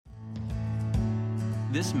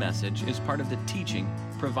This message is part of the teaching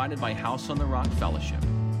provided by House on the Rock Fellowship,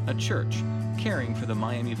 a church caring for the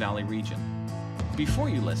Miami Valley region. Before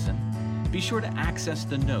you listen, be sure to access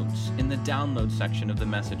the notes in the download section of the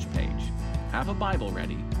message page. Have a Bible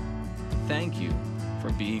ready. Thank you for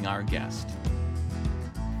being our guest.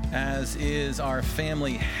 As is our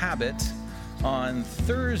family habit, on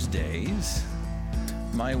Thursdays,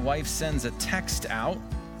 my wife sends a text out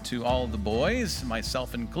to all the boys,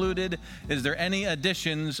 myself included. Is there any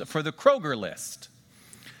additions for the Kroger list?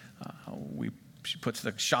 She puts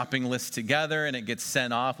the shopping list together and it gets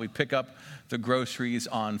sent off. We pick up the groceries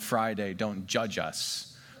on Friday. Don't judge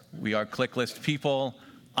us. We are click list people.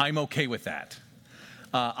 I'm okay with that.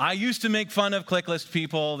 I used to make fun of click list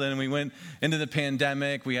people. Then we went into the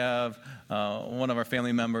pandemic. We have one of our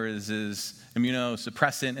family members is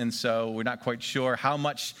immunosuppressant, and so we're not quite sure how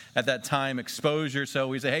much at that time exposure. So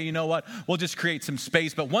we say, hey, you know what? We'll just create some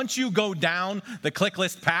space. But once you go down the click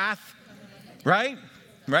list path, right?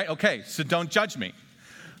 Okay, so don't judge me.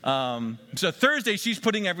 So Thursday, she's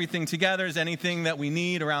putting everything together. Is anything that we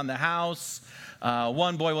need around the house?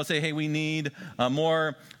 One boy will say, hey, we need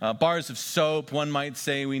more bars of soap. One might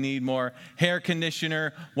say we need more hair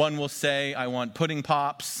conditioner. One will say, I want pudding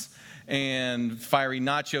pops and fiery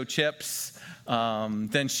nacho chips.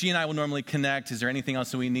 Then she and I will normally connect. Is there anything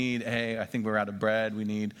else that we need? Hey, I think we're out of bread. We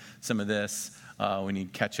need some of this. We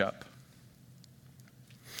need ketchup.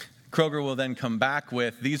 Kroger will then come back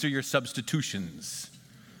with, these are your substitutions.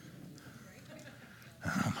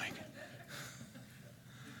 Oh my God.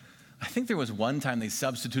 I think there was one time they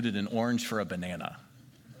substituted an orange for a banana.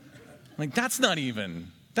 Like, that's not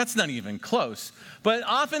even close. But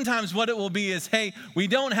oftentimes what it will be is, hey, we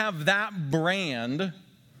don't have that brand,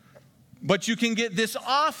 but you can get this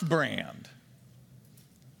off-brand.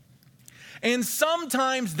 And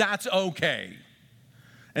sometimes that's okay.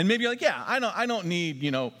 And maybe you're like, yeah, I don't need,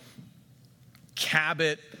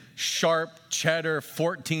 Cabot, sharp cheddar,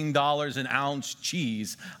 $14 an ounce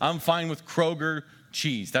cheese. I'm fine with Kroger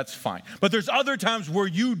cheese. That's fine. But there's other times where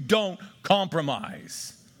you don't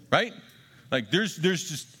compromise, right? Like there's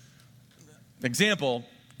just, example,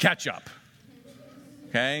 ketchup,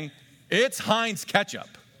 okay? It's Heinz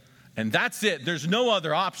ketchup, and that's it. There's no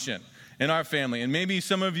other option in our family. And maybe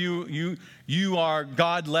some of you are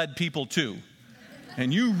God-led people too.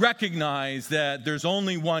 And you recognize that there's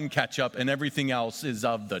only one ketchup and everything else is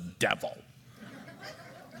of the devil.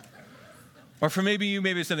 Or for maybe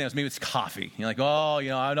it's something else. Maybe it's coffee. You're like,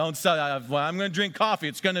 I'm going to drink coffee.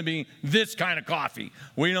 It's going to be this kind of coffee.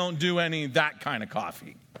 We don't do any that kind of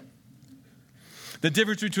coffee. The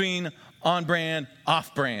difference between on-brand,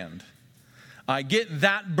 off-brand. I get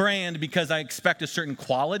that brand because I expect a certain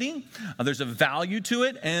quality. There's a value to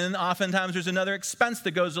it, and oftentimes there's another expense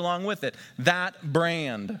that goes along with it. That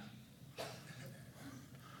brand.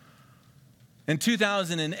 In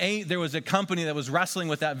 2008, there was a company that was wrestling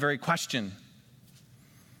with that very question.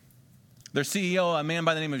 Their CEO, a man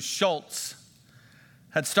by the name of Schultz,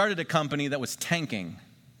 had started a company that was tanking.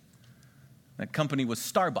 That company was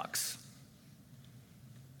Starbucks.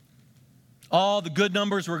 All the good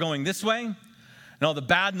numbers were going this way, and all the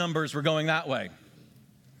bad numbers were going that way.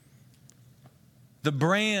 The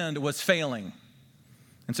brand was failing.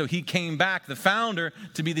 And so he came back, the founder,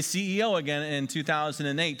 to be the CEO again in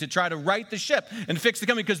 2008 to try to right the ship and fix the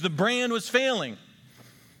company because the brand was failing.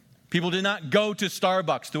 People did not go to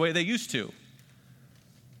Starbucks the way they used to.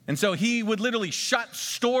 And so he would literally shut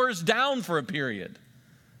stores down for a period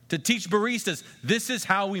to teach baristas, this is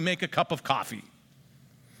how we make a cup of coffee.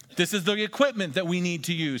 This is the equipment that we need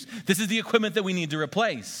to use. This is the equipment that we need to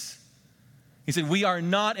replace. He said, we are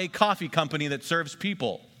not a coffee company that serves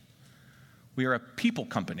people. We are a people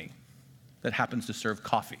company that happens to serve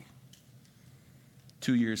coffee.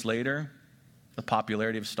 2 years later, the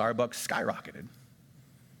popularity of Starbucks skyrocketed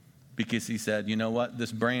because he said, you know what?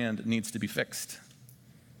 This brand needs to be fixed.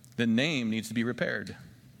 The name needs to be repaired.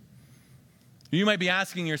 You might be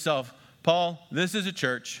asking yourself, Paul, this is a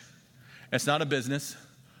church. It's not a business.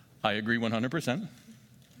 I agree 100%.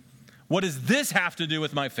 What does this have to do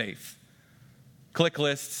with my faith? Click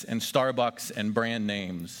lists and Starbucks and brand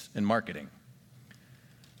names and marketing.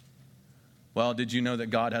 Well, did you know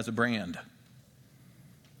that God has a brand?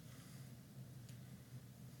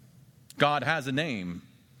 God has a name.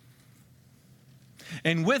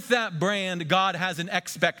 And with that brand, God has an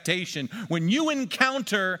expectation. When you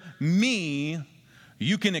encounter me,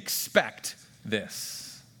 you can expect this.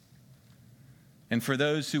 And for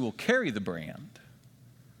those who will carry the brand,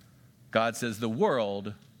 God says the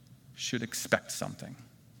world should expect something.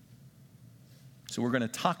 So we're going to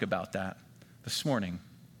talk about that this morning.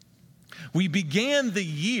 We began the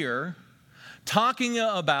year talking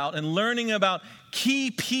about and learning about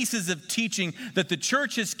key pieces of teaching that the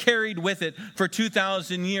church has carried with it for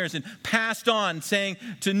 2,000 years and passed on, saying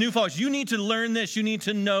to new followers, you need to learn this, you need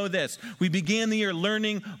to know this. We began the year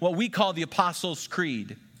learning what we call the Apostles'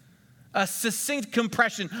 Creed, a succinct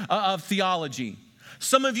compression of theology.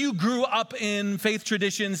 Some of you grew up in faith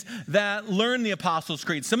traditions that learn the Apostles'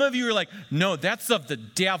 Creed. Some of you are like, no, that's of the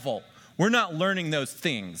devil. We're not learning those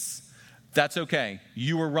things. That's okay.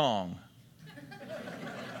 You were wrong.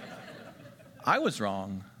 I was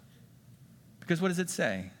wrong. Because what does it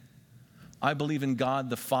say? I believe in God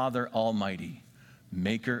the Father Almighty,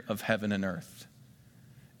 maker of heaven and earth,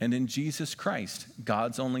 and in Jesus Christ,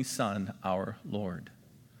 God's only Son, our Lord.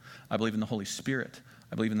 I believe in the Holy Spirit.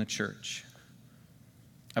 I believe in the church.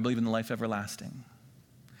 I believe in the life everlasting.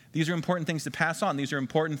 These are important things to pass on. These are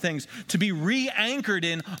important things to be re-anchored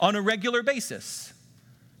in on a regular basis.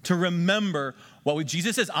 To remember what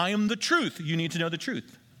Jesus says, I am the truth. You need to know the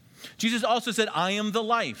truth. Jesus also said, I am the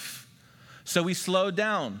life. So we slowed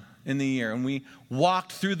down in the year and we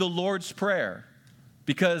walked through the Lord's Prayer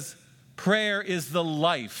because prayer is the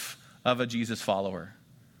life of a Jesus follower.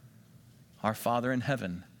 Our Father in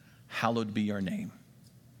heaven, hallowed be your name.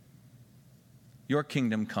 Your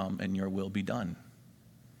kingdom come and your will be done.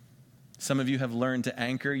 Some of you have learned to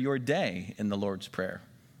anchor your day in the Lord's Prayer,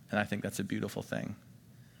 and I think that's a beautiful thing.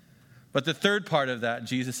 But the third part of that,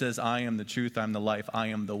 Jesus says, I am the truth, I am the life, I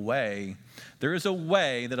am the way. There is a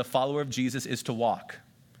way that a follower of Jesus is to walk.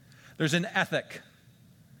 There's an ethic.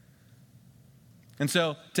 And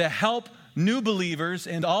so to help new believers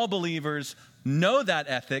and all believers know that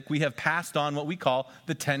ethic, we have passed on what we call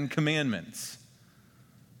the 10 Commandments.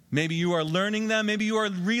 Maybe you are learning them, maybe you are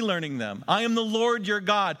relearning them. I am the Lord your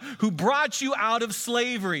God who brought you out of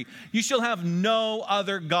slavery. You shall have no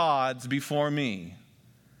other gods before me.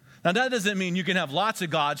 Now, that doesn't mean you can have lots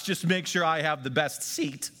of gods, just make sure I have the best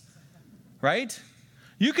seat, right?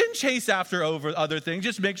 You can chase after over other things,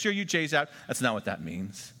 just make sure you chase out. That's not what that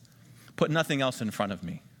means. Put nothing else in front of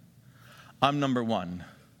me. I'm number one.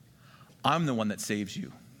 I'm the one that saves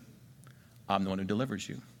you. I'm the one who delivers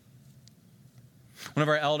you. One of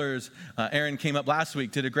our elders, Aaron, came up last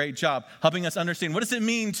week, did a great job helping us understand what does it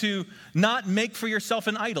mean to not make for yourself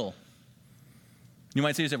an idol. You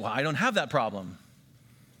might say to yourself, well, I don't have that problem.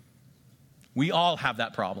 We all have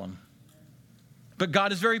that problem. But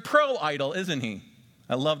God is very pro-idol, isn't he?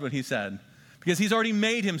 I loved what he said. Because he's already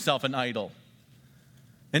made himself an idol,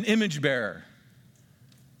 an image bearer.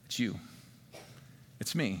 It's you.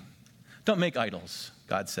 It's me. Don't make idols,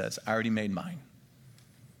 God says. I already made mine.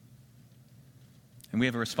 And we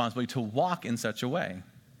have a responsibility to walk in such a way,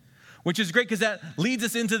 which is great because that leads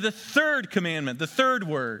us into the third commandment, the third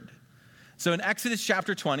word. So in Exodus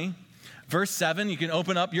chapter 20, verse 7, you can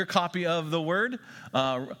open up your copy of the word.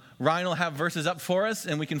 Ryan will have verses up for us,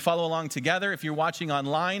 and we can follow along together. If you're watching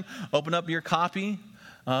online, open up your copy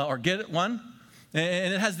or get one.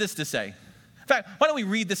 And it has this to say. In fact, why don't we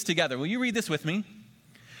read this together? Will you read this with me?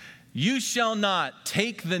 You shall not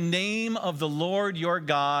take the name of the Lord your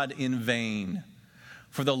God in vain,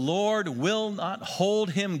 for the Lord will not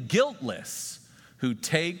hold him guiltless who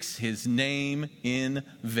takes his name in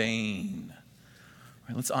vain.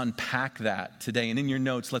 Let's unpack that today. And in your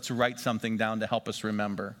notes, let's write something down to help us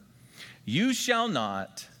remember. You shall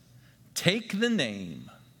not take the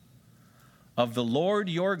name of the Lord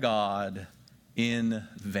your God in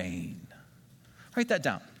vain. Write that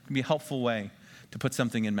down. It can be a helpful way to put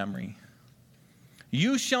something in memory.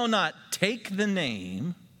 You shall not take the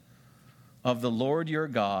name of the Lord your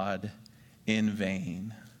God in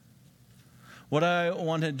vain. What I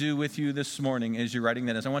want to do with you this morning as you're writing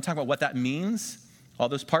that is I want to talk about what that means, all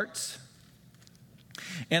those parts.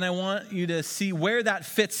 And I want you to see where that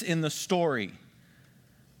fits in the story,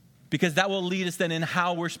 because that will lead us then in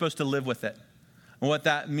how we're supposed to live with it and what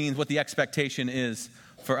that means, what the expectation is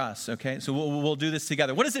for us, okay? So we'll do this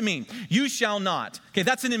together. What does it mean? You shall not. Okay,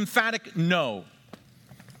 that's an emphatic no.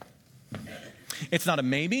 It's not a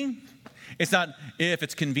maybe. It's not if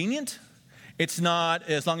it's convenient. It's not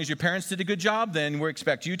as long as your parents did a good job, then we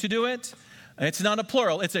expect you to do it. It's not a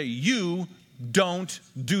plural. It's a you don't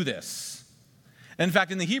do this. In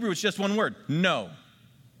fact, in the Hebrew, it's just one word, no.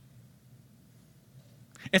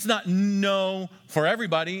 It's not no for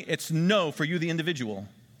everybody. It's no for you, the individual.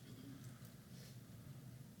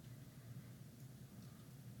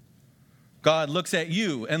 God looks at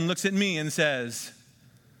you and looks at me and says,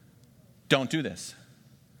 don't do this.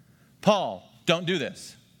 Paul, don't do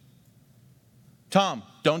this. Tom,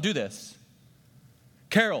 don't do this.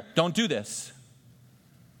 Carol, don't do this.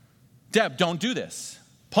 Deb, don't do this.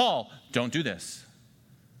 Paul, don't do this.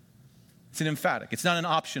 It's an emphatic. It's not an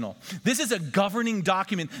optional. This is a governing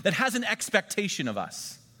document that has an expectation of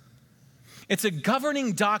us. It's a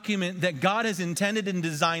governing document that God has intended and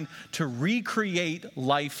designed to recreate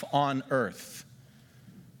life on earth.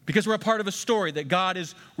 Because we're a part of a story that God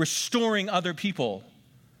is restoring other people.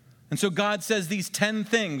 And so God says these 10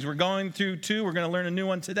 things, we're going through 2, we're going to learn a new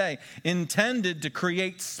one today, intended to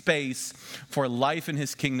create space for life in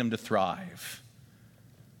his kingdom to thrive.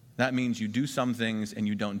 That means you do some things and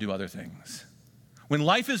you don't do other things. When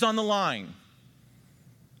life is on the line,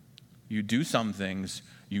 you do some things,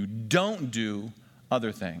 you don't do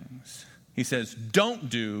other things. He says, don't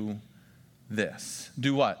do this.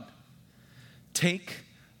 Do what? Take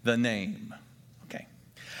the name. Okay.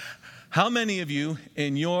 How many of you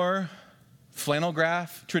in your flannel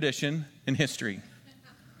graph tradition in history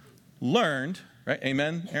learned, right?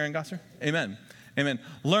 Amen, Aaron Gosser? Amen. Amen.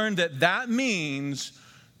 Learned that means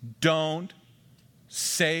don't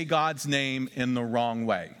say God's name in the wrong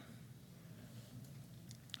way.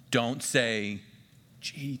 Don't say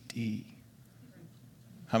GD.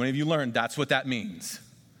 How many of you learned that's what that means?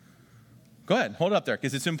 Go ahead, hold it up there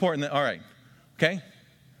because it's important. All right, okay?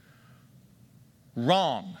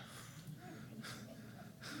 Wrong.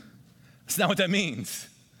 That's not what that means.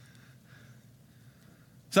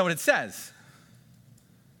 It's not what it says.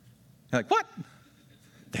 You're like, what?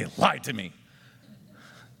 They lied to me.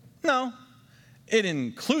 No, it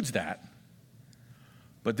includes that.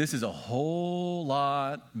 But this is a whole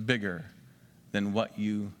lot bigger than what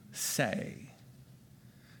you say.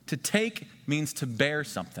 To take means to bear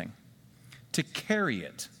something, to carry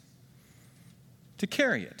it. To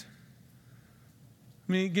carry it.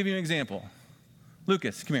 Let me give you an example.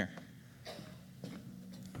 Lucas, come here.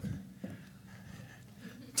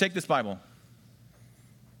 Take this Bible.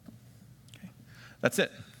 Okay. That's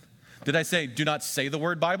it. Did I say, do not say the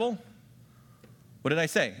word Bible? What did I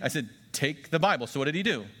say? I said, take the Bible. So what did he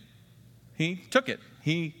do? He took it.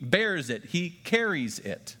 He bears it. He carries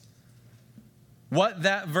it. What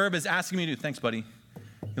that verb is asking me to do. Thanks, buddy.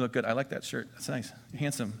 You look good. I like that shirt. That's nice.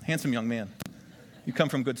 Handsome young man. You come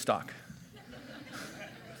from good stock.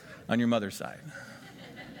 On your mother's side.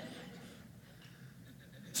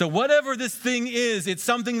 So whatever this thing is, it's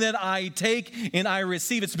something that I take and I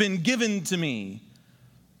receive. It's been given to me.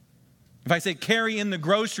 If I say carry in the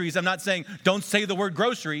groceries, I'm not saying don't say the word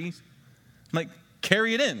groceries. I'm like,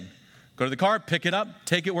 carry it in. Go to the car, pick it up,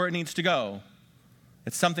 take it where it needs to go.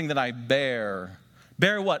 It's something that I bear.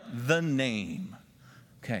 Bear what? The name.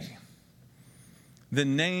 Okay. The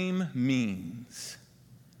name means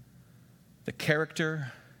the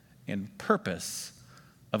character and purpose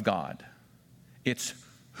of God. It's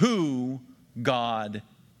who God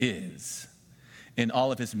is in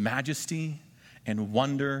all of his majesty and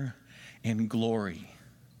wonder and glory.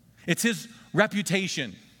 It's his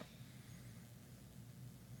reputation,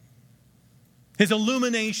 his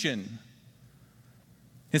illumination,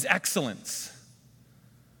 his excellence.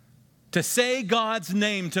 To say God's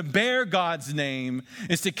name, to bear God's name,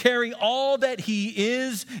 is to carry all that he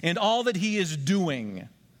is and all that he is doing.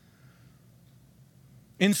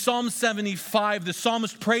 In Psalm 75, the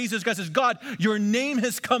psalmist praises God, says, God, your name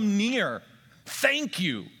has come near. Thank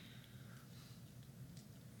you.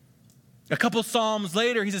 A couple psalms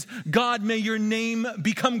later, he says, God, may your name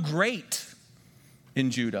become great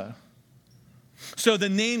in Judah. So the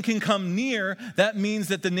name can come near. That means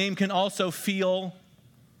that the name can also feel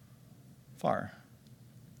far.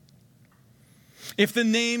 If the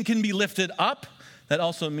name can be lifted up, that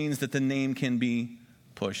also means that the name can be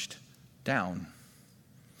pushed down.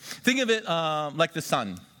 Think of it like the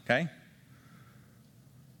sun, okay?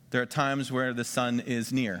 There are times where the sun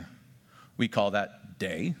is near. We call that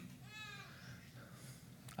day.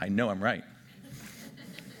 I know I'm right.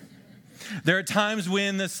 There are times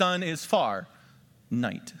when the sun is far,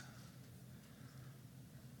 night.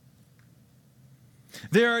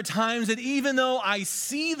 There are times that even though I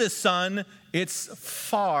see the sun, it's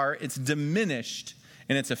far, it's diminished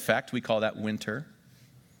in its effect. We call that winter.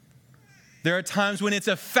 There are times when its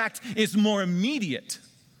effect is more immediate.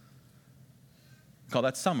 We call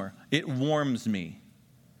that summer. It warms me.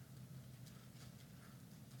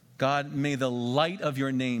 God, may the light of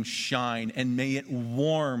your name shine and may it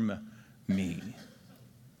warm me.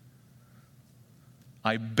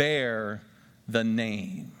 I bear the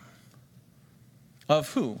name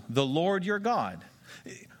of who? The Lord your God.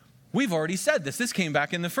 We've already said this. This came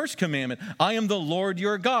back in the first commandment. I am the Lord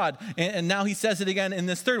your God. And now he says it again in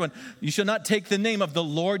this third one. You shall not take the name of the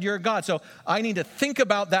Lord your God. So I need to think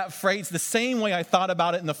about that phrase the same way I thought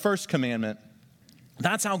about it in the first commandment.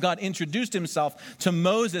 That's how God introduced himself to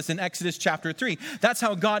Moses in Exodus chapter 3. That's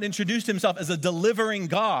how God introduced himself as a delivering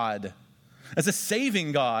God. as a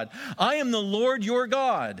saving God. I am the Lord your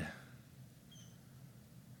God.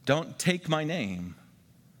 Don't take my name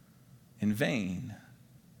in vain.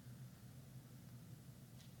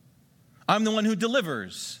 I'm the one who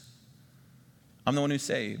delivers. I'm the one who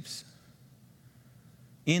saves.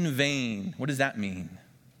 In vain, what does that mean?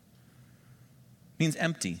 It means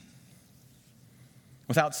empty,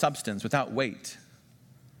 without substance, without weight.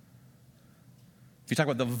 If you talk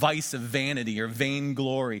about the vice of vanity or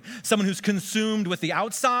vainglory, someone who's consumed with the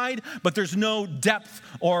outside, but there's no depth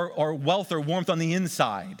or wealth or warmth on the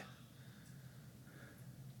inside.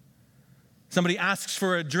 Somebody asks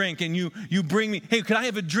for a drink and you bring me, hey, could I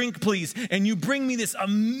have a drink, please? And you bring me this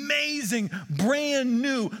amazing, brand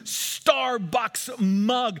new Starbucks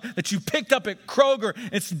mug that you picked up at Kroger.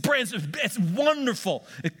 It's wonderful.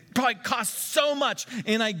 It probably costs so much.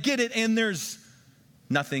 And I get it and there's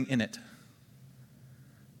nothing in it.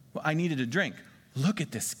 Well, I needed a drink. Look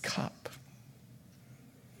at this cup.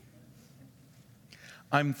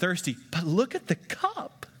 I'm thirsty, but look at the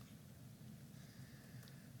cup.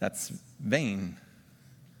 That's vain.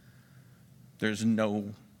 There's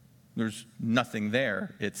nothing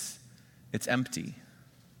there. It's empty.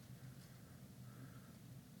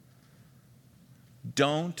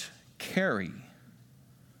 Don't carry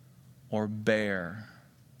or bear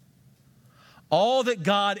all that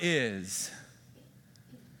God is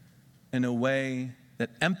in a way that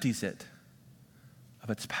empties it of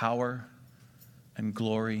its power and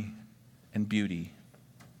glory and beauty.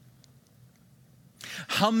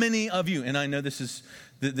 How many of you, and I know this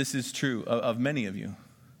is true of many of you,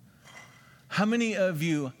 how many of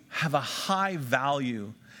you have a high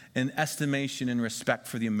value and estimation and respect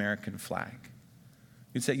for the American flag?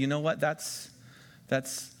 You'd say, you know what, that's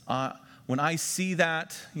when I see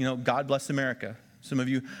that, God bless America. Some of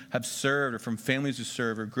you have served or from families who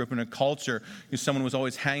serve or grew up in a culture, someone was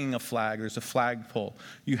always hanging a flag, there's a flagpole.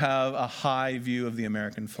 You have a high view of the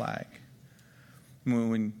American flag.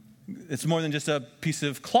 When it's more than just a piece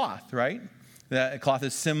of cloth, right? That cloth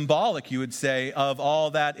is symbolic, you would say, of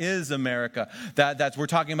all that is America. That's we're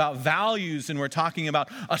talking about values and we're talking about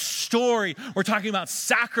a story. We're talking about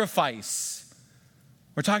sacrifice.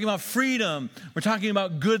 We're talking about freedom. We're talking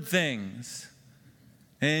about good things.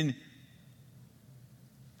 And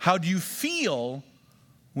how do you feel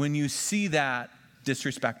when you see that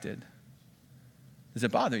disrespected? Does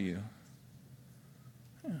it bother you?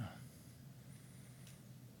 Yeah.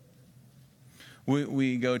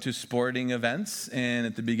 We go to sporting events, and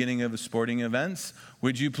at the beginning of the sporting events,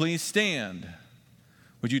 would you please stand?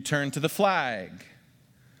 Would you turn to the flag?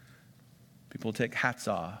 People take hats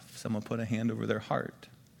off. Someone put a hand over their heart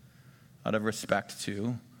out of respect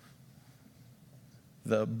to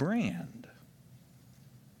the brand.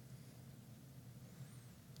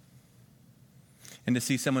 And to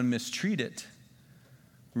see someone mistreat it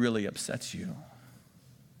really upsets you.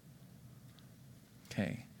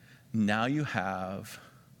 Okay. Now you have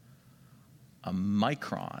a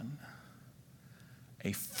micron,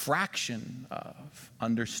 a fraction of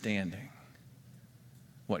understanding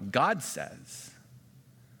what God says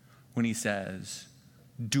when he says,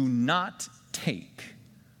 do not take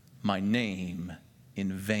my name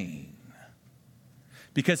in vain.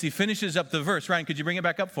 Because he finishes up the verse. Ryan, could you bring it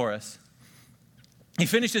back up for us? He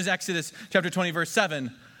finishes Exodus chapter 20, verse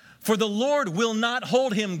 7. For the Lord will not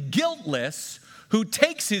hold him guiltless who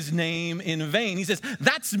takes his name in vain. He says,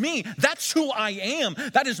 that's me. That's who I am.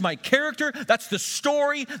 That is my character. That's the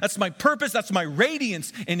story. That's my purpose. That's my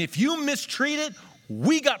radiance. And if you mistreat it,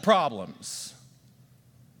 we got problems.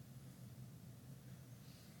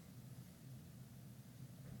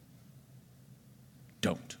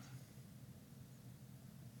 Don't.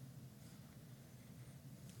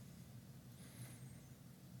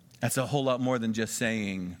 That's a whole lot more than just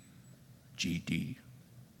saying GD.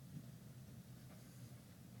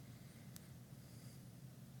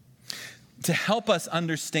 To help us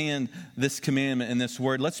understand this commandment and this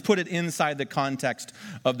word, let's put it inside the context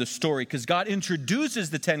of the story, because God introduces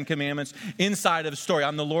the 10 commandments inside of a story.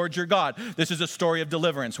 I'm the Lord your God. This is a story of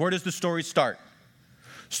deliverance. Where does the story start?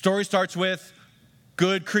 Story starts with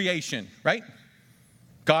good creation, right?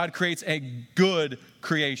 God creates a good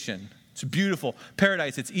creation. It's beautiful.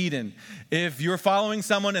 Paradise, it's Eden. If you're following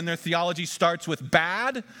someone and their theology starts with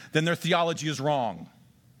bad, then their theology is wrong.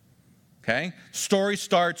 Okay? Story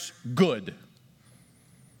starts good.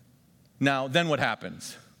 Now, then what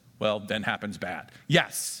happens? Well, then happens bad.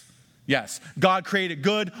 Yes. God created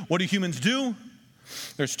good. What do humans do?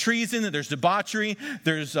 There's treason, there's debauchery,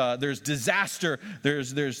 there's disaster,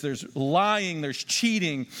 there's lying, there's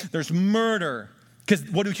cheating, there's murder. Because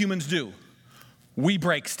what do humans do? We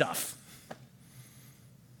break stuff.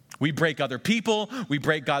 We break other people. We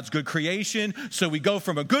break God's good creation. So we go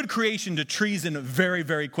from a good creation to treason very,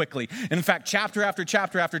 very quickly. And in fact, chapter after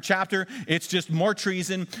chapter after chapter, it's just more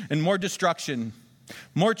treason and more destruction.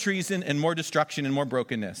 More treason and more destruction and more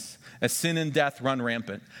brokenness as sin and death run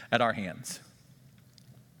rampant at our hands.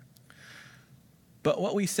 But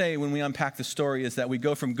what we say when we unpack the story is that we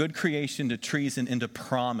go from good creation to treason into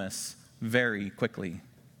promise very quickly.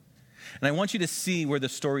 And I want you to see where the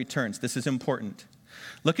story turns. This is important.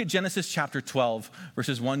 Look at Genesis chapter 12,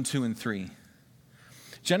 verses 1, 2, and 3.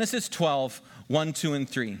 Genesis 12, 1, 2, and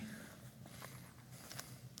 3.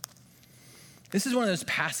 This is one of those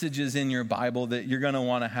passages in your Bible that you're going to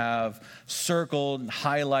want to have circled,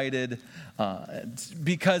 highlighted,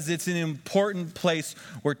 because it's an important place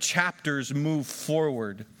where chapters move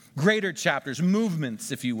forward. Greater chapters,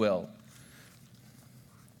 movements, if you will.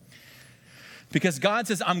 Because God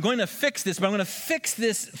says, I'm going to fix this, but I'm going to fix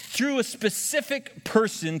this through a specific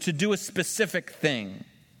person to do a specific thing.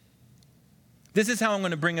 This is how I'm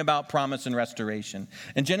going to bring about promise and restoration.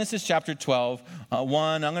 In Genesis chapter 12,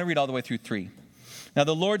 1, I'm going to read all the way through 3. Now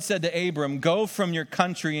the Lord said to Abram, go from your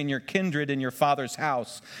country and your kindred and your father's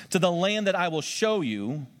house to the land that I will show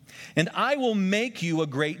you, and I will make you a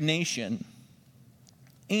great nation,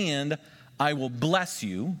 and I will bless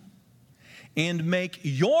you and make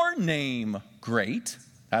your name great.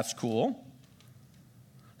 That's cool.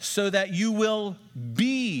 So that you will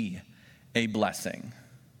be a blessing.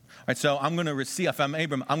 All right, so I'm going to receive, if I'm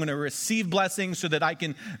Abram, I'm going to receive blessings so that I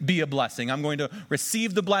can be a blessing. I'm going to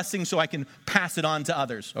receive the blessing so I can pass it on to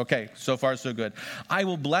others. Okay, so far so good. I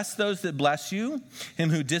will bless those that bless you.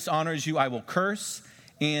 Him who dishonors you I will curse.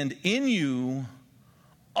 And in you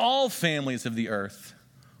all families of the earth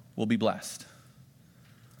will be blessed.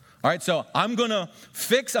 All right, so I'm going to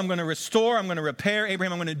fix, I'm going to restore, I'm going to repair.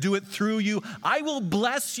 Abraham, I'm going to do it through you. I will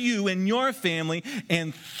bless you and your family,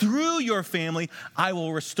 and through your family, I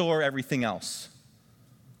will restore everything else.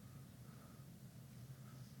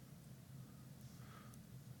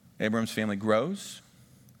 Abraham's family grows.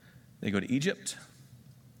 They go to Egypt.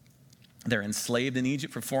 They're enslaved in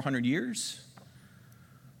Egypt for 400 years.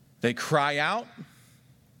 They cry out.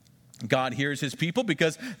 God hears his people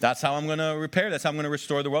because that's how I'm going to repair. That's how I'm going to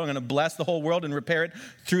restore the world. I'm going to bless the whole world and repair it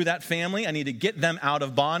through that family. I need to get them out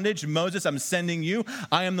of bondage. Moses, I'm sending you.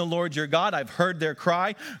 I am the Lord your God. I've heard their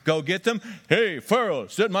cry. Go get them. Hey, Pharaoh,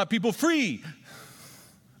 set my people free.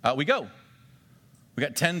 Out we go. We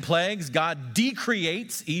got 10 plagues. God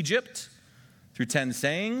decreates Egypt through 10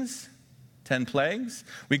 sayings. 10 plagues.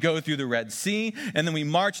 We go through the Red Sea, and then we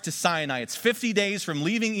march to Sinai. It's 50 days from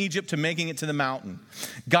leaving Egypt to making it to the mountain.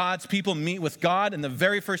 God's people meet with God, and the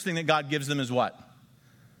very first thing that God gives them is what?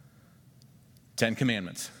 10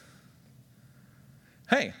 commandments.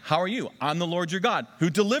 Hey, how are you? I'm the Lord your God who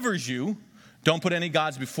delivers you. Don't put any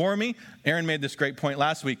gods before me. Aaron made this great point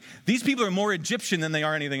last week. These people are more Egyptian than they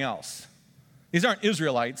are anything else. These aren't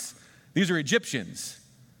Israelites. These are Egyptians.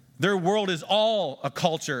 Their world is all a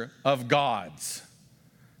culture of gods.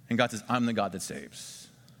 And God says, I'm the God that saves.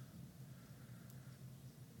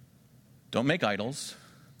 Don't make idols.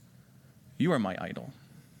 You are my idol.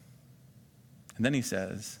 And then he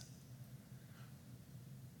says,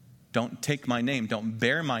 don't take my name, don't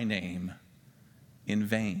bear my name in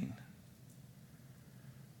vain.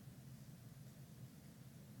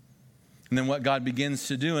 And then what God begins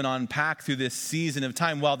to do and unpack through this season of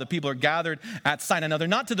time while the people are gathered at Sinai. Now, they're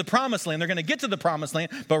not to the promised land. They're going to get to the promised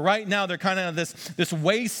land. But right now, they're kind of this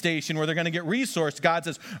way station where they're going to get resourced. God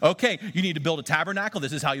says, okay, you need to build a tabernacle.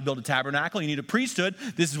 This is how you build a tabernacle. You need a priesthood.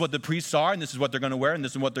 This is what the priests are, and this is what they're going to wear, and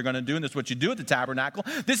this is what they're going to do, and this is what you do at the tabernacle.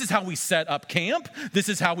 This is how we set up camp. This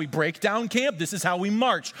is how we break down camp. This is how we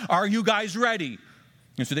march. Are you guys ready?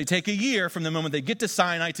 And so they take a year from the moment they get to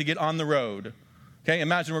Sinai to get on the road. Okay,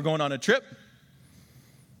 imagine we're going on a trip.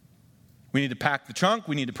 We need to pack the trunk.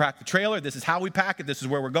 We need to pack the trailer. This is how we pack it. This is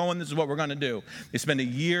where we're going. This is what we're going to do. They spend a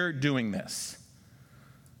year doing this.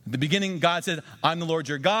 At the beginning, God said, I'm the Lord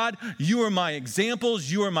your God. You are my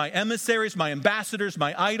examples. You are my emissaries, my ambassadors,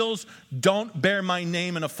 my idols. Don't bear my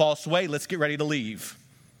name in a false way. Let's get ready to leave.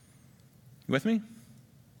 You with me?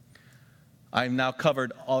 I've now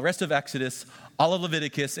covered all the rest of Exodus, all of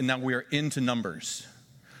Leviticus, and now we are into Numbers.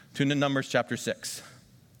 Tune to Numbers chapter 6,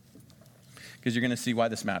 because you're going to see why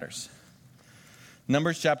this matters.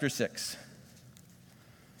 Numbers chapter 6.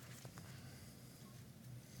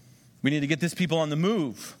 We need to get this people on the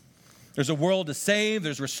move. There's a world to save.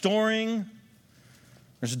 There's restoring.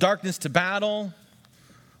 There's darkness to battle.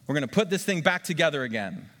 We're going to put this thing back together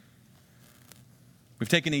again. We've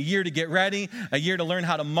taken a year to get ready, a year to learn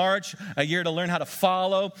how to march, a year to learn how to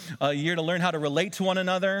follow, a year to learn how to relate to one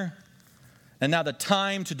another. and now the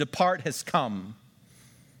time to depart has come.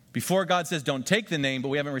 Before God says, don't take the name, but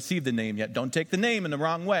we haven't received the name yet. Don't take the name in the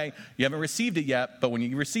wrong way. You haven't received it yet, but when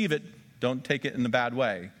you receive it, don't take it in the bad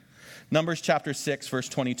way. Numbers chapter 6, verse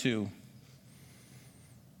 22.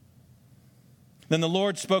 Then the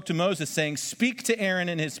Lord spoke to Moses, saying, speak to Aaron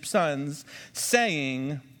and his sons,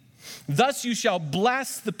 saying, thus you shall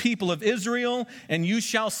bless the people of Israel, and you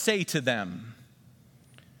shall say to them,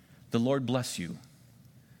 the Lord bless you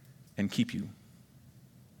and keep you.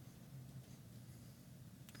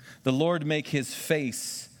 The Lord make his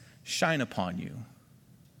face shine upon you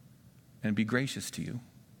and be gracious to you.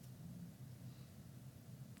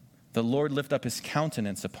 The Lord lift up his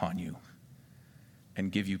countenance upon you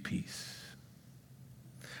and give you peace.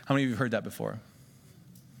 How many of you have heard that before?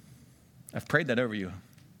 I've prayed that over you,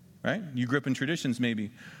 right? You grew up in traditions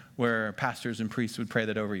maybe where pastors and priests would pray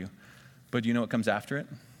that over you. But do you know what comes after it?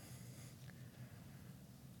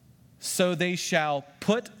 So they shall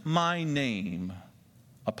put my name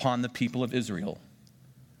upon the people of Israel,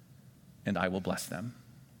 and I will bless them.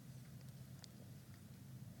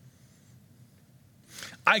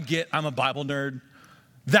 I'm a Bible nerd.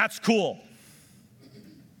 That's cool.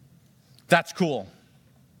 That's cool.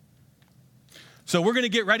 So we're going to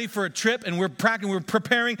get ready for a trip, and we're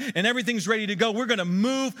preparing, and everything's ready to go. We're going to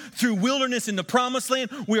move through wilderness into promised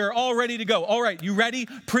land. We are all ready to go. All right, you ready?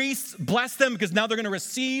 Priests, bless them, because now they're going to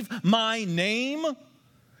receive my name.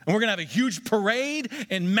 And we're going to have a huge parade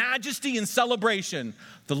and majesty and celebration.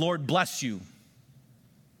 The Lord bless you.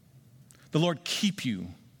 The Lord keep you.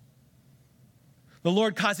 The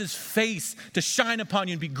Lord cause his face to shine upon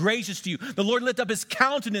you and be gracious to you. The Lord lift up his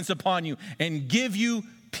countenance upon you and give you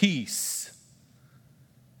peace.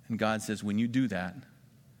 And God says, when you do that,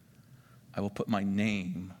 I will put my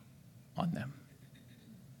name on them.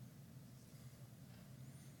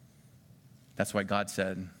 That's why God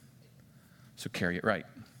said, so carry it right.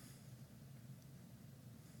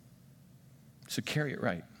 So carry it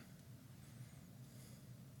right.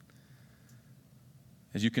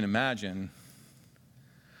 As you can imagine,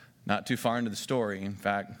 not too far into the story, in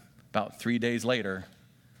fact, about 3 days later,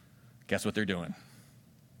 guess what they're doing?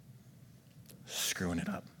 Screwing it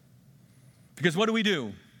up. Because what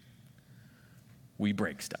do? We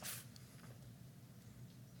break stuff.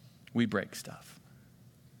 We break stuff.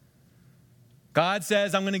 God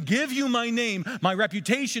says, I'm going to give you my name, my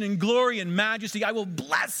reputation and glory and majesty. I will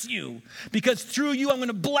bless you because through you, I'm going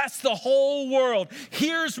to bless the whole world.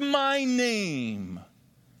 Here's my name.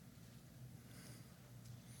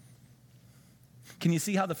 Can you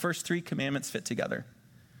see how the first 3 commandments fit together?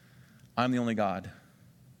 I'm the only God.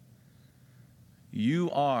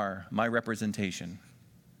 You are my representation.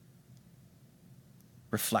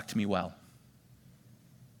 Reflect me well.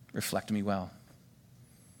 Reflect me well.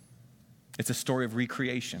 It's a story of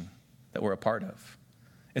recreation that we're a part of.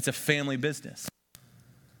 It's a family business.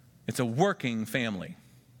 It's a working family.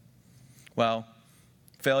 Well,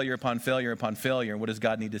 failure upon failure upon failure, what does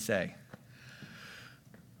God need to say?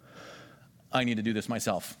 I need to do this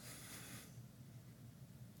myself.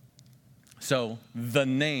 So the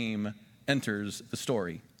name enters the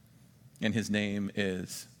story, and his name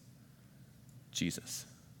is Jesus.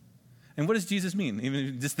 And what does Jesus mean?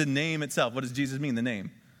 Even just the name itself, what does Jesus mean, the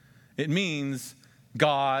name? It means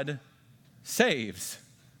God saves.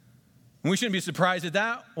 And we shouldn't be surprised at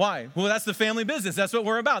that. Why? Well, that's the family business. That's what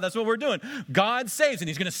we're about. That's what we're doing. God saves, and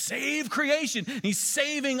he's going to save creation. He's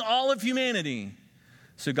saving all of humanity.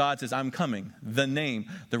 So God says, I'm coming. The name,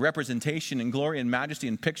 the representation and glory and majesty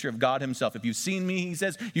and picture of God himself. If you've seen me, he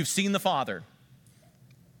says, you've seen the Father.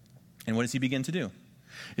 And what does he begin to do?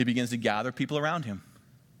 He begins to gather people around him.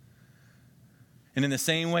 And in the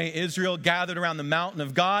same way Israel gathered around the mountain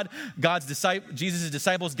of God, Jesus'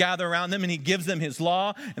 disciples gather around them and he gives them his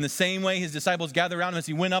law. In the same way his disciples gathered around him as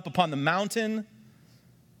he went up upon the mountain.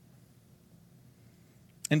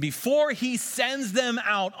 And before he sends them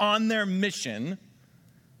out on their mission,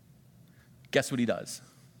 guess what he does?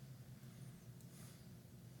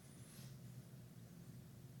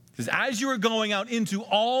 He says, as you are going out into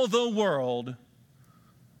all the world,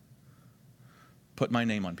 put my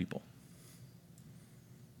name on people.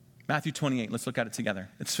 Matthew 28, let's look at it together.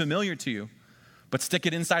 It's familiar to you, but stick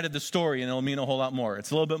it inside of the story and it'll mean a whole lot more.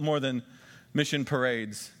 It's a little bit more than mission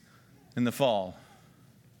parades in the fall.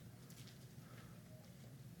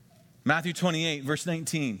 Matthew 28, verse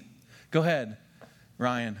 19. Go ahead,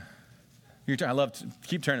 Ryan.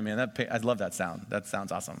 Keep turning, man. I love that sound. That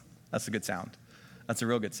sounds awesome. That's a good sound. That's a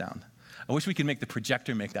real good sound. I wish we could make the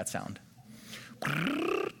projector make that sound.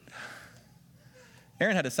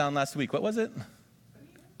 Aaron had a sound last week. What was it?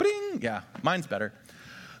 Bring. Yeah, mine's better.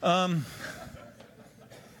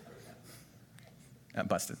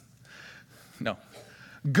 Busted. No.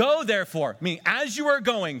 Go, therefore, meaning as you are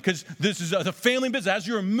going, because this is a family business, as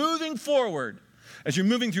you are moving forward, as you're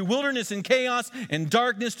moving through wilderness and chaos and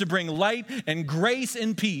darkness to bring light and grace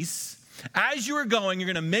and peace, as you are going, you're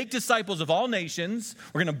going to make disciples of all nations.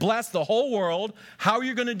 We're going to bless the whole world. How are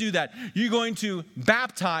you going to do that? You're going to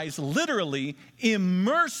baptize, literally,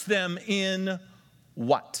 immerse them in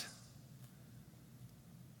what?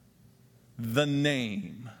 The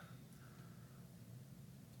name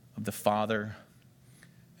of the Father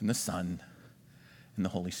and the Son and the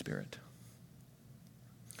Holy Spirit.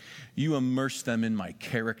 You immerse them in my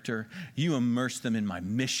character. You immerse them in my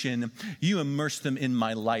mission. You immerse them in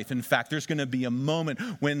my life. In fact, there's going to be a moment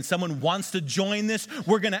when someone wants to join this,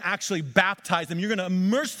 we're going to actually baptize them. You're going to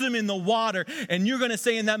immerse them in the water, and you're going to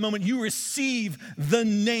say in that moment, you receive the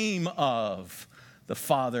name of the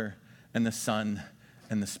Father and the Son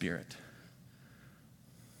and the Spirit.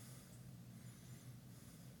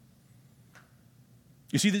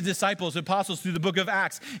 You see the disciples, apostles through the book of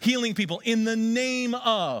Acts, healing people in the name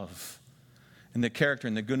of, and the character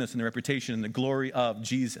and the goodness and the reputation and the glory of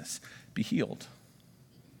Jesus. Be healed.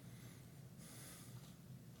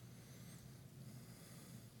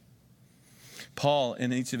 Paul,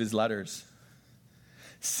 in each of his letters,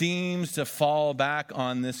 seems to fall back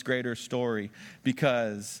on this greater story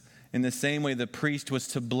because in the same way the priest was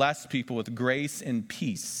to bless people with grace and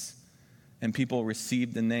peace, and people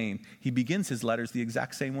received the name, he begins his letters the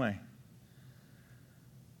exact same way.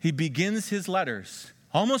 He begins his letters,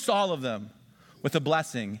 almost all of them, with a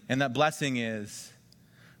blessing, and that blessing is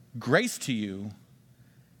grace to you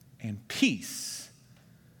and peace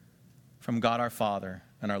from God our Father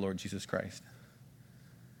and our Lord Jesus Christ.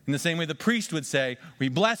 In the same way the priest would say, we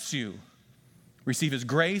bless you, receive his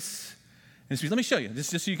grace and his peace. Let me show you, just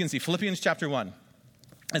so you can see. Philippians chapter 1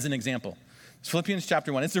 as an example. It's Philippians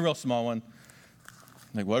chapter 1. It's a real small one.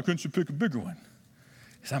 Like, why couldn't you pick a bigger one?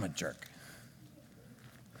 Because I'm a jerk.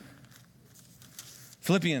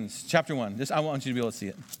 Philippians chapter 1. I want you to be able to see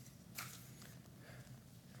it.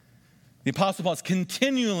 The Apostle Paul is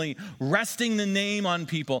continually resting the name on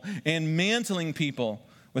people and mantling people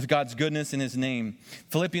with God's goodness in his name.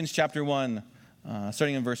 Philippians chapter 1,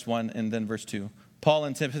 starting in verse 1 and then verse 2. Paul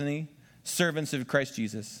and Timothy, servants of Christ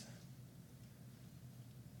Jesus,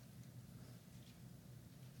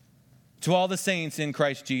 to all the saints in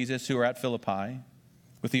Christ Jesus who are at Philippi,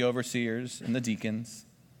 with the overseers and the deacons,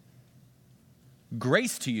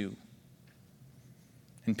 grace to you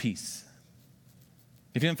and peace.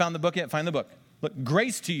 If you haven't found the book yet, find the book. Look,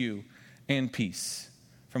 grace to you and peace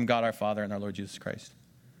from God our Father and our Lord Jesus Christ.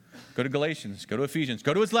 Go to Galatians, go to Ephesians,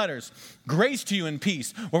 go to his letters. Grace to you and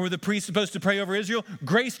peace. What were the priests supposed to pray over Israel?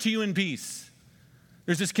 Grace to you and peace.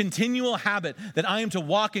 There's this continual habit that I am to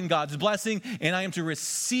walk in God's blessing and I am to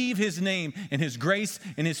receive his name and his grace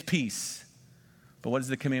and his peace. But what does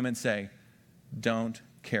the commandment say? Don't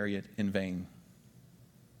carry it in vain.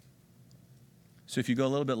 So if you go a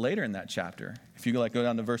little bit later in that chapter, if you go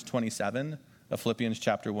down to verse 27 of Philippians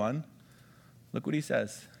chapter 1, look what he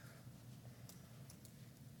says.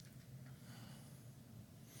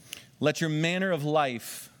 Let your manner of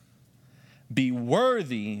life be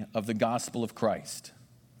worthy of the gospel of Christ,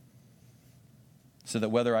 so that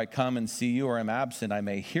whether I come and see you or am absent, I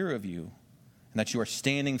may hear of you, and that you are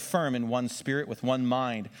standing firm in one spirit with one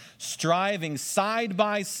mind, striving side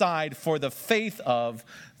by side for the faith of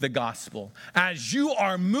the gospel. As you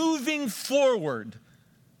are moving forward,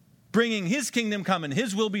 bringing his kingdom come and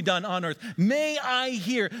his will be done on earth, may I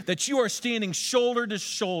hear that you are standing shoulder to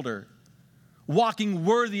shoulder, walking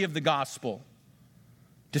worthy of the gospel,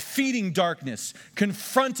 defeating darkness,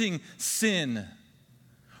 confronting sin,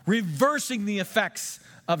 reversing the effects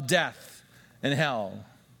of death and hell.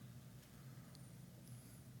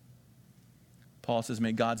 Paul says,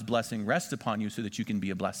 may God's blessing rest upon you so that you can be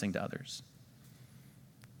a blessing to others.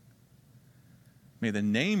 May the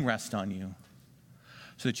name rest on you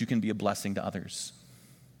so that you can be a blessing to others.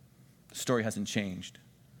 The story hasn't changed.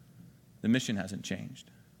 The mission hasn't changed.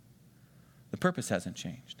 The purpose hasn't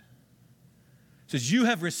changed. It says, you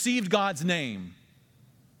have received God's name.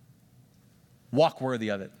 Walk worthy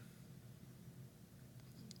of it.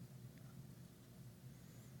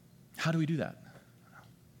 How do we do that?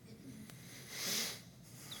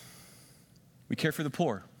 We care for the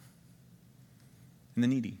poor and the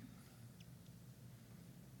needy.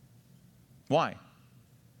 Why?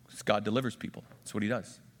 Because God delivers people. That's what he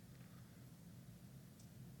does.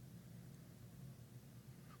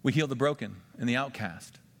 We heal the broken and the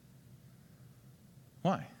outcast.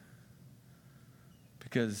 Why?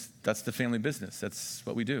 Because that's the family business. That's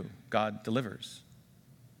what we do. God delivers.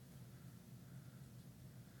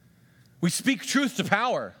 We speak truth to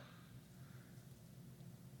power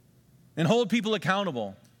and hold people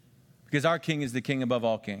accountable because our King is the King above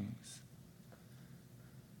all kings.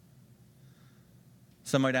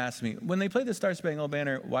 Some might ask me, when they play the Star Spangled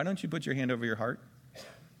Banner, why don't you put your hand over your heart?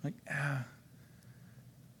 Like,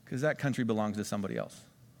 because that country belongs to somebody else.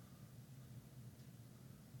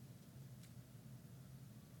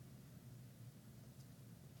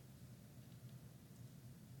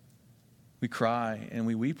 We cry and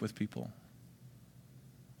we weep with people.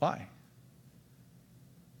 Why?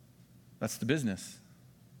 That's the business.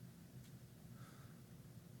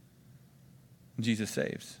 Jesus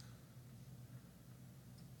saves.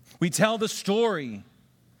 We tell the story.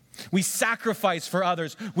 We sacrifice for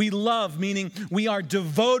others. We love, meaning we are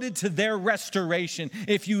devoted to their restoration.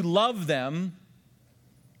 If you love them,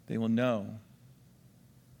 they will know.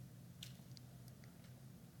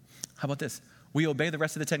 How about this? We obey the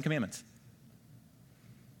rest of the 10 Commandments.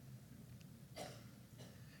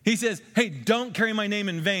 He says, hey, don't carry my name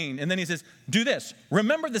in vain. And then he says, do this.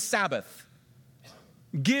 Remember the Sabbath.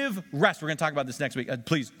 Give rest. We're going to talk about this next week.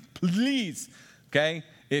 Please. Okay?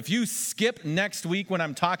 If you skip next week when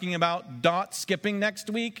I'm talking about not skipping next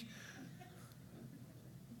week,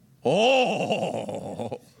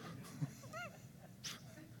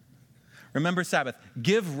 remember Sabbath.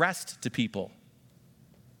 Give rest to people.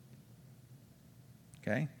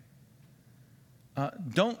 Okay?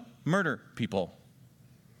 Don't murder people.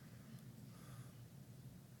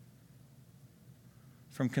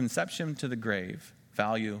 From conception to the grave,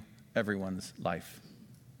 value everyone's life.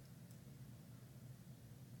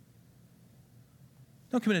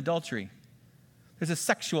 Don't commit adultery. There's a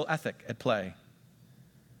sexual ethic at play.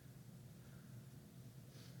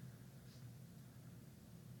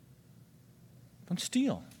 Don't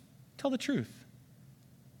steal. Tell the truth.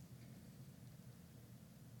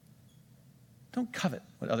 Don't covet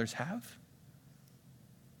what others have.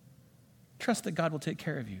 Trust that God will take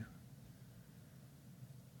care of you.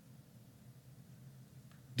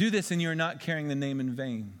 Do this and you are not carrying the name in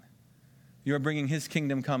vain. You are bringing his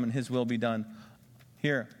kingdom come and his will be done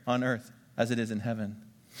here on earth as it is in heaven.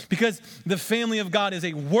 Because the family of God is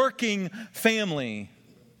a working family.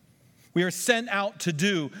 We are sent out to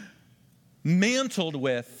do, mantled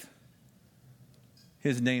with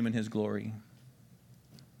his name and his glory.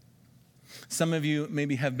 Some of you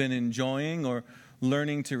maybe have been enjoying or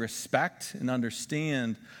learning to respect and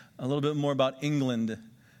understand a little bit more about England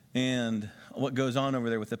and what goes on over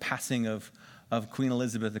there with the passing of Queen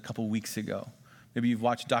Elizabeth a couple weeks ago. Maybe you've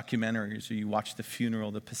watched documentaries or you watched the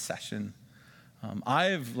funeral, the procession.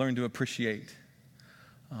 I've learned to appreciate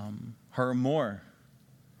her more.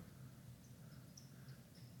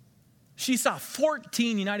 She saw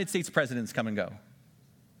 14 United States presidents come and go.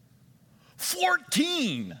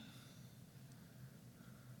 14!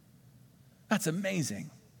 That's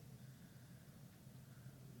amazing.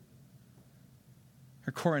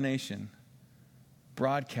 Her coronation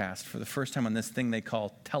broadcast for the first time on this thing they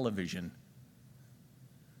call television.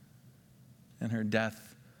 And her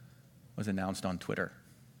death was announced on Twitter.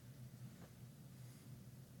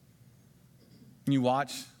 You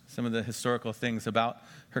watch some of the historical things about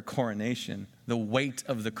her coronation, the weight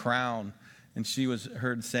of the crown. And she was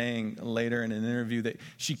heard saying later in an interview that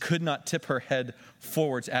she could not tip her head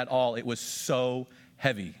forwards at all. It was so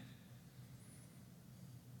heavy.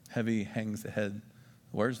 Heavy hangs the head.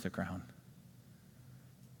 Where's the crown?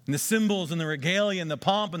 And the symbols and the regalia and the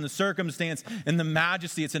pomp and the circumstance and the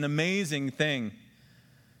majesty, it's an amazing thing.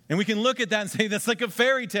 And we can look at that and say, that's like a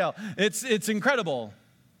fairy tale. It's incredible.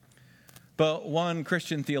 But one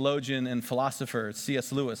Christian theologian and philosopher,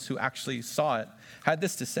 C.S. Lewis, who actually saw it, had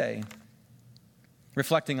this to say,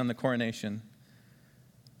 reflecting on the coronation.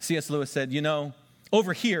 C.S. Lewis said,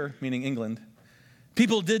 over here, meaning England,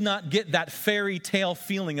 people did not get that fairy tale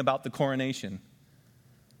feeling about the coronation.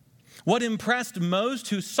 What impressed most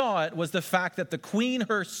who saw it was the fact that the Queen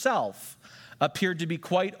herself appeared to be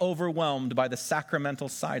quite overwhelmed by the sacramental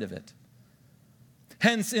side of it.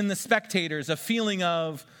 Hence, in the spectators, a feeling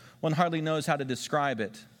of, one hardly knows how to describe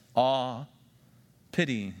it, awe,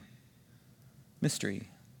 pity, mystery.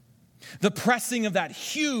 The pressing of that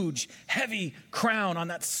huge, heavy crown on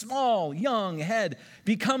that small, young head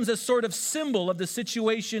becomes a sort of symbol of the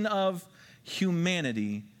situation of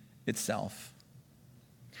humanity itself.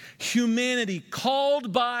 Humanity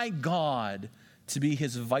called by God to be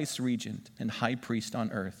his vice-regent and high priest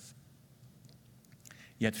on earth,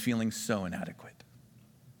 yet feeling so inadequate.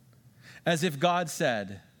 As if God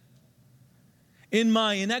said, in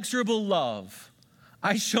my inexorable love,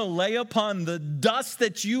 I shall lay upon the dust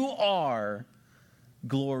that you are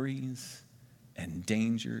glories and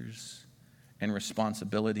dangers and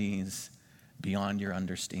responsibilities beyond your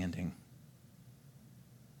understanding.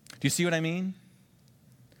 Do you see what I mean?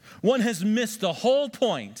 One has missed the whole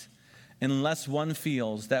point unless one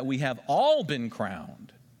feels that we have all been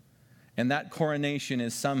crowned, and that coronation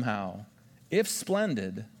is somehow, if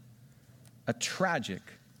splendid, a tragic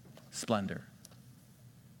splendor.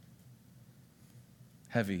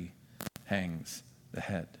 Heavy hangs the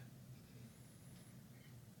head.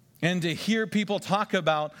 And to hear people talk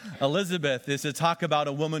about Elizabeth is to talk about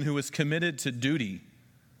a woman who was committed to duty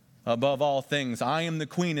above all things. I am the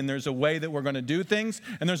queen, and there's a way that we're going to do things,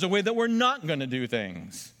 and there's a way that we're not going to do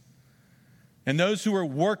things. And those who were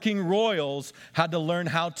working royals had to learn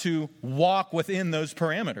how to walk within those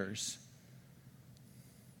parameters.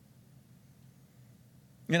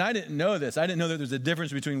 And I didn't know this. I didn't know that there's a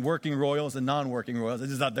difference between working royals and non-working royals. I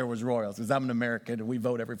just thought there was royals because I'm an American and we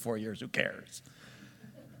vote every 4 years. Who cares?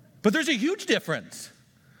 But there's a huge difference.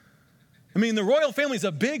 I mean, the royal family is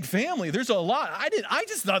a big family. There's a lot. I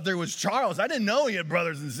just thought there was Charles. I didn't know he had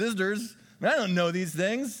brothers and sisters. I don't know these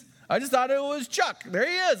things. I just thought it was Chuck. There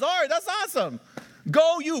he is. All right, that's awesome.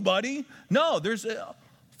 Go you, buddy. No, there's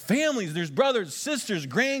families. There's brothers, sisters,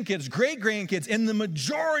 grandkids, great-grandkids, and the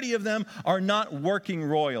majority of them are not working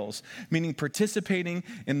royals, meaning participating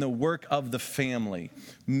in the work of the family,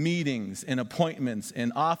 meetings and appointments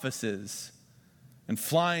and offices and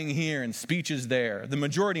flying here and speeches there. The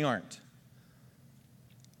majority aren't.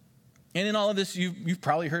 And in all of this, you've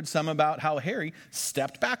probably heard some about how Harry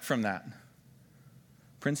stepped back from that.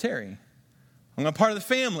 Prince Harry. I'm a part of the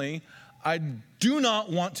family. I do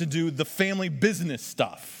not want to do the family business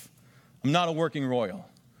stuff. I'm not a working royal.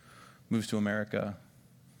 Moves to America,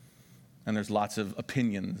 and there's lots of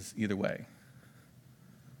opinions either way.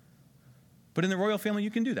 But in the royal family,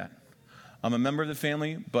 you can do that. I'm a member of the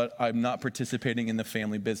family, but I'm not participating in the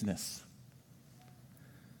family business.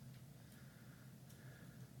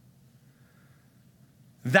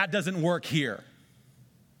 That doesn't work here.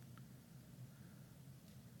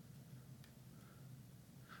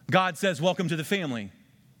 God says, welcome to the family.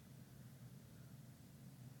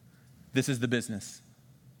 This is the business.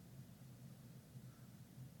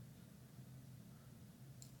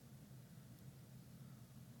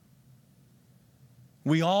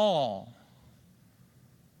 We all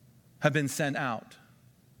have been sent out,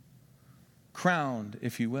 crowned,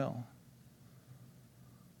 if you will.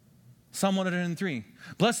 Psalm 103,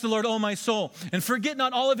 bless the Lord, O my soul, and forget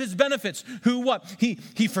not all of his benefits. Who what? He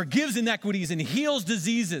forgives iniquities and heals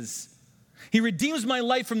diseases. He redeems my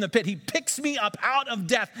life from the pit. He picks me up out of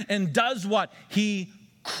death and does what? He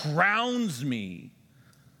crowns me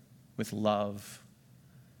with love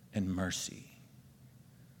and mercy.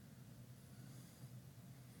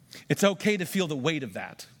 It's okay to feel the weight of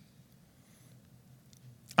that.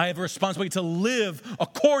 I have a responsibility to live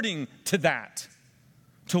according to that,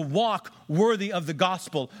 to walk worthy of the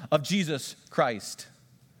gospel of Jesus Christ.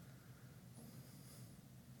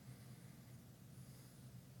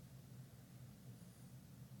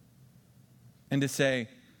 And to say,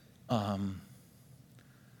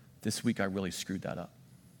 this week I really screwed that up.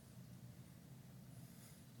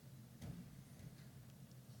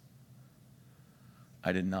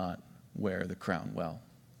 I did not wear the crown well.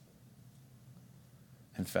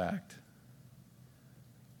 In fact,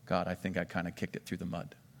 God, I think I kind of kicked it through the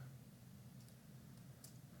mud.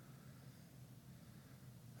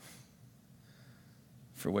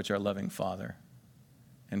 For which our loving Father,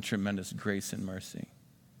 in tremendous grace and mercy,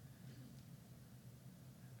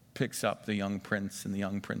 picks up the young prince and the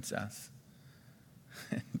young princess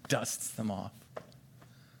and dusts them off.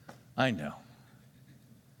 I know.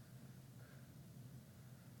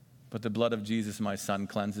 But the blood of Jesus, my son,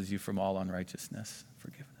 cleanses you from all unrighteousness,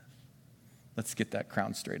 forgiveness. Let's get that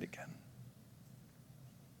crown straight again.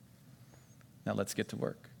 Now let's get to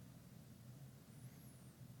work.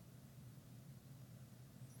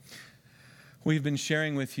 We've been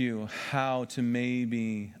sharing with you how to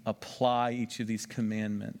maybe apply each of these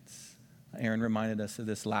commandments. Aaron reminded us of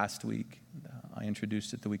this last week. I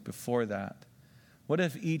introduced it the week before that. What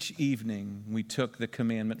if each evening we took the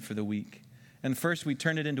commandment for the week and first we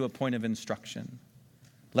turned it into a point of instruction?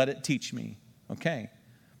 Let it teach me. Okay.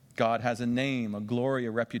 God has a name, a glory,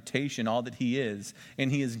 a reputation, all that he is,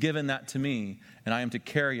 and he has given that to me, and I am to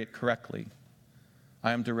carry it correctly.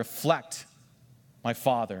 I am to reflect my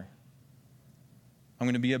Father. I'm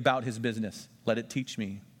going to be about his business. Let it teach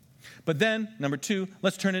me. But then, number 2,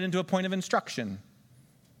 let's turn it into a point of instruction.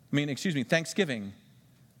 Thanksgiving.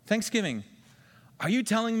 Thanksgiving. Are you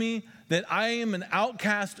telling me that I am an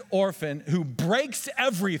outcast orphan who breaks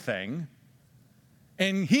everything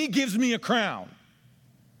and he gives me a crown?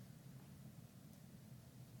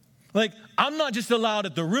 Like, I'm not just allowed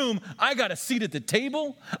at the room. I got a seat at the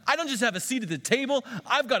table. I don't just have a seat at the table.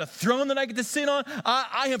 I've got a throne that I get to sit on.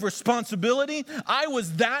 I have responsibility. I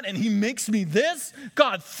was that, and he makes me this.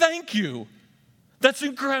 God, thank you. That's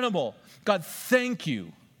incredible. God, thank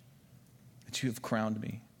you that you have crowned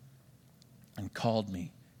me and called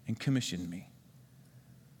me and commissioned me.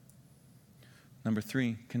 Number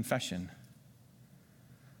 3, confession.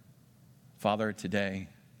 Father, today,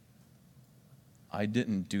 I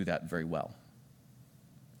didn't do that very well.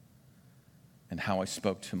 And how I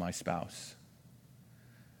spoke to my spouse,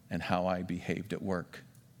 and how I behaved at work,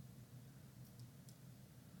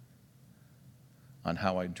 on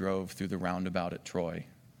how I drove through the roundabout at Troy.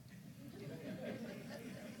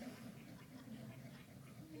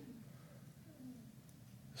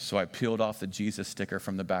 So I peeled off the Jesus sticker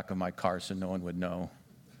from the back of my car so no one would know.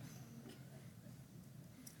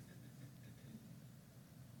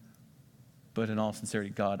 But in all sincerity,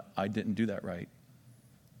 God, I didn't do that right.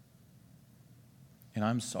 And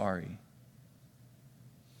I'm sorry.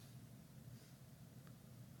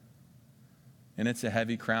 And it's a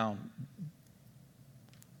heavy crown.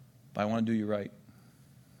 But I want to do you right.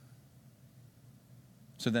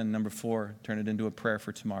 So then, number 4, turn it into a prayer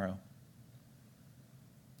for tomorrow.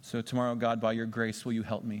 So tomorrow, God, by your grace, will you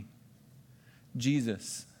help me?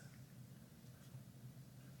 Jesus,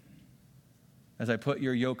 as I put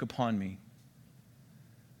your yoke upon me,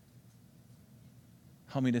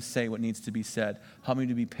 help me to say what needs to be said. Help me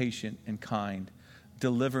to be patient and kind.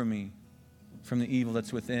 Deliver me from the evil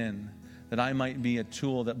that's within, that I might be a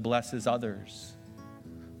tool that blesses others.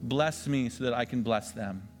 Bless me so that I can bless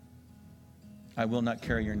them. I will not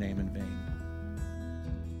carry your name in vain.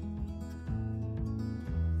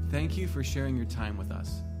 Thank you for sharing your time with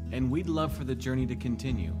us, and we'd love for the journey to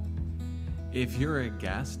continue. If you're a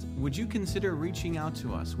guest, would you consider reaching out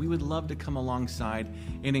to us? We would love to come alongside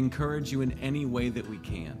and encourage you in any way that we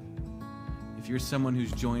can. If you're someone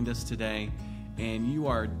who's joined us today and you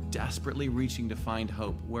are desperately reaching to find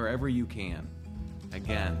hope wherever you can,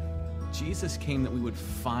 again, Jesus came that we would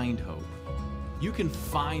find hope. You can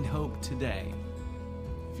find hope today.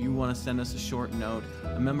 If you want to send us a short note,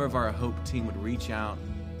 a member of our hope team would reach out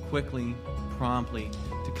quickly, promptly,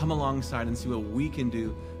 to come alongside and see what we can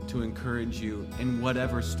do to encourage you in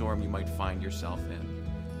whatever storm you might find yourself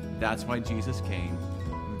in. That's why Jesus came,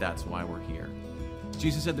 and that's why we're here.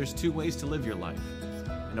 Jesus said there's 2 ways to live your life,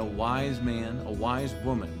 and a wise man, a wise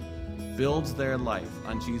woman, builds their life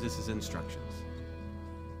on Jesus' instructions.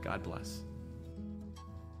 God bless.